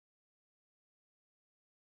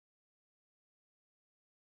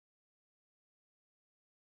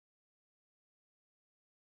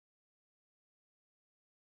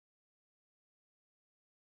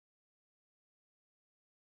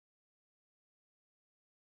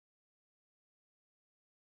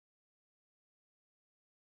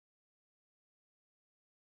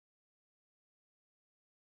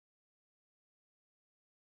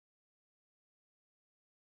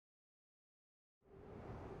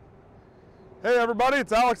Hey everybody,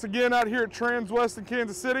 it's Alex again out here at Transwest in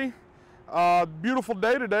Kansas City. Beautiful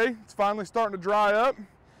day today. It's finally starting to dry up.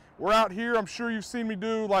 We're out here. I'm sure you've seen me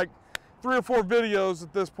do like 3 or 4 videos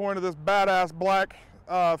at this point of this badass black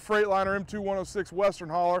Freightliner M2106 Western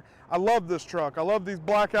hauler. I love this truck. I love these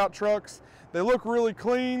blackout trucks. They look really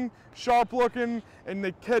clean, sharp looking, and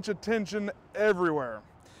they catch attention everywhere.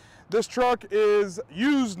 This truck is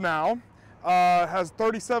used now, has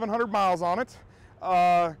 3,700 miles on it.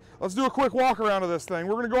 Let's do a quick walk around of this thing.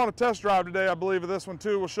 We're going to go on a test drive today, I believe, of this one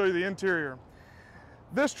too. We'll show you the interior.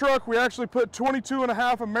 This truck, we actually put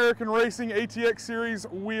 22.5 American Racing ATX Series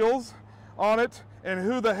wheels on it, and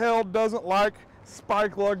who the hell doesn't like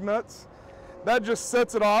spike lug nuts? That just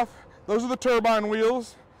sets it off. Those are the turbine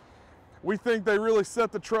wheels. We think they really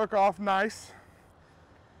set the truck off nice.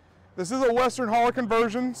 This is a Western hauler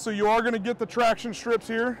conversion, so you are going to get the traction strips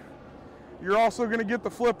here. You're also going to get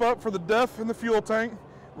the flip up for the DEF and the fuel tank.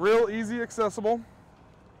 Real easy, accessible.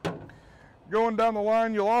 Going down the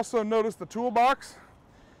line, you'll also notice the toolbox.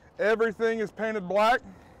 Everything is painted black.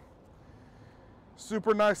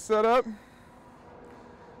 Super nice setup.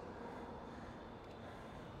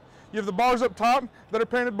 You have the bars up top that are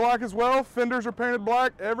painted black as well. Fenders are painted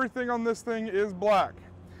black. Everything on this thing is black.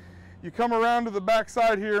 You come around to the back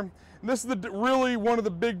side here. And this is really one of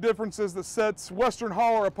the big differences that sets Western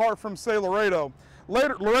hauler apart from, say, Laredo.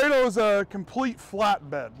 Laredo is a complete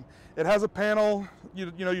flatbed. It has a panel,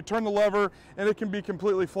 you turn the lever, and it can be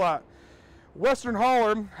completely flat. Western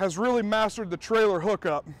hauler has really mastered the trailer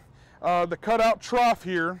hookup. The cutout trough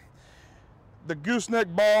here, the gooseneck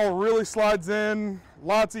ball really slides in,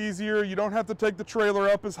 lots easier. You don't have to take the trailer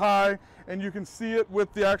up as high, and you can see it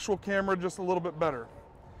with the actual camera just a little bit better.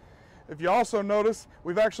 If you also notice,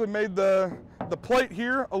 we've actually made the plate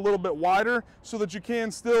here a little bit wider so that you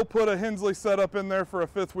can still put a Hensley setup in there for a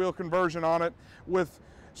 5th wheel conversion on it with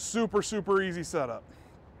super easy setup.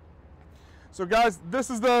 So guys, this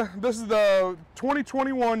is the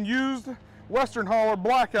 2021 used Western hauler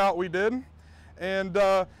blackout we did, and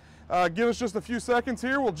give us just a few seconds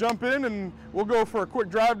here. We'll jump in and we'll go for a quick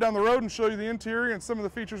drive down the road and show you the interior and some of the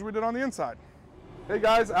features we did on the inside. Hey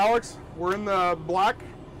guys, Alex. We're in the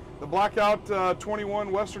blackout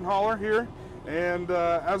 21 Western hauler here, and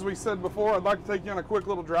as we said before, I'd like to take you on a quick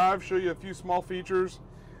little drive, show you a few small features.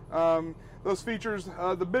 Those features,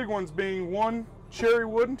 the big ones being, one, cherry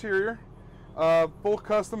wood interior, full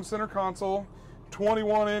custom center console,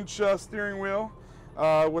 21-inch steering wheel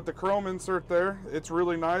with the chrome insert there. It's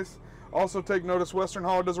really nice. Also take notice, Western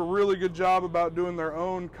hauler does a really good job about doing their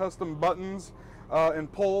own custom buttons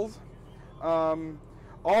and pulls.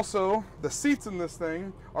 Also, the seats in this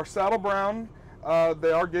thing are saddle brown.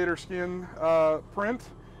 They are gator skin print.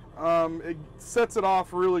 It sets it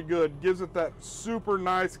off really good, gives it that super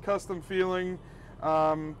nice custom feeling.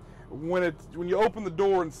 When you open the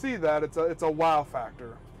door and see that, it's a wow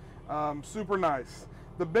factor. Super nice.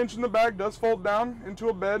 The bench in the back does fold down into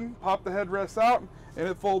a bed. Pop the headrests out, and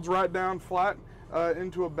it folds right down flat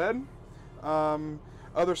into a bed.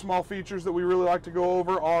 Other small features that we really like to go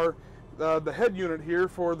over are the head unit here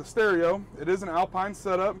for the stereo. It is an Alpine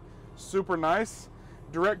setup, super nice.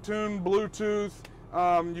 Direct tune, Bluetooth.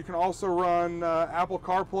 You can also run Apple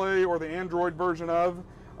CarPlay or the Android version of,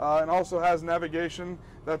 and also has navigation.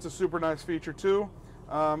 That's a super nice feature too.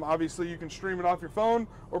 Obviously you can stream it off your phone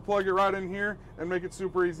or plug it right in here and make it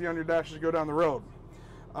super easy on your dash as you go down the road.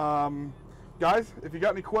 Guys, if you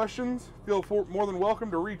got any questions, feel more than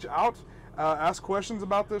welcome to reach out, ask questions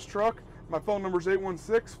about this truck. My phone number is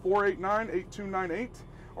 816-489-8298,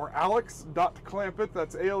 or alex.clampitt,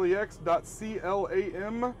 that's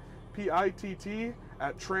alex.clampitt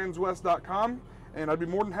at transwest.com, and I'd be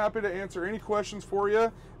more than happy to answer any questions for you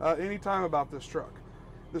anytime about this truck.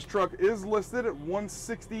 This truck is listed at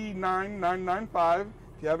 $169,995. If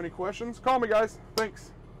you have any questions, call me, guys.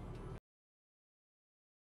 Thanks.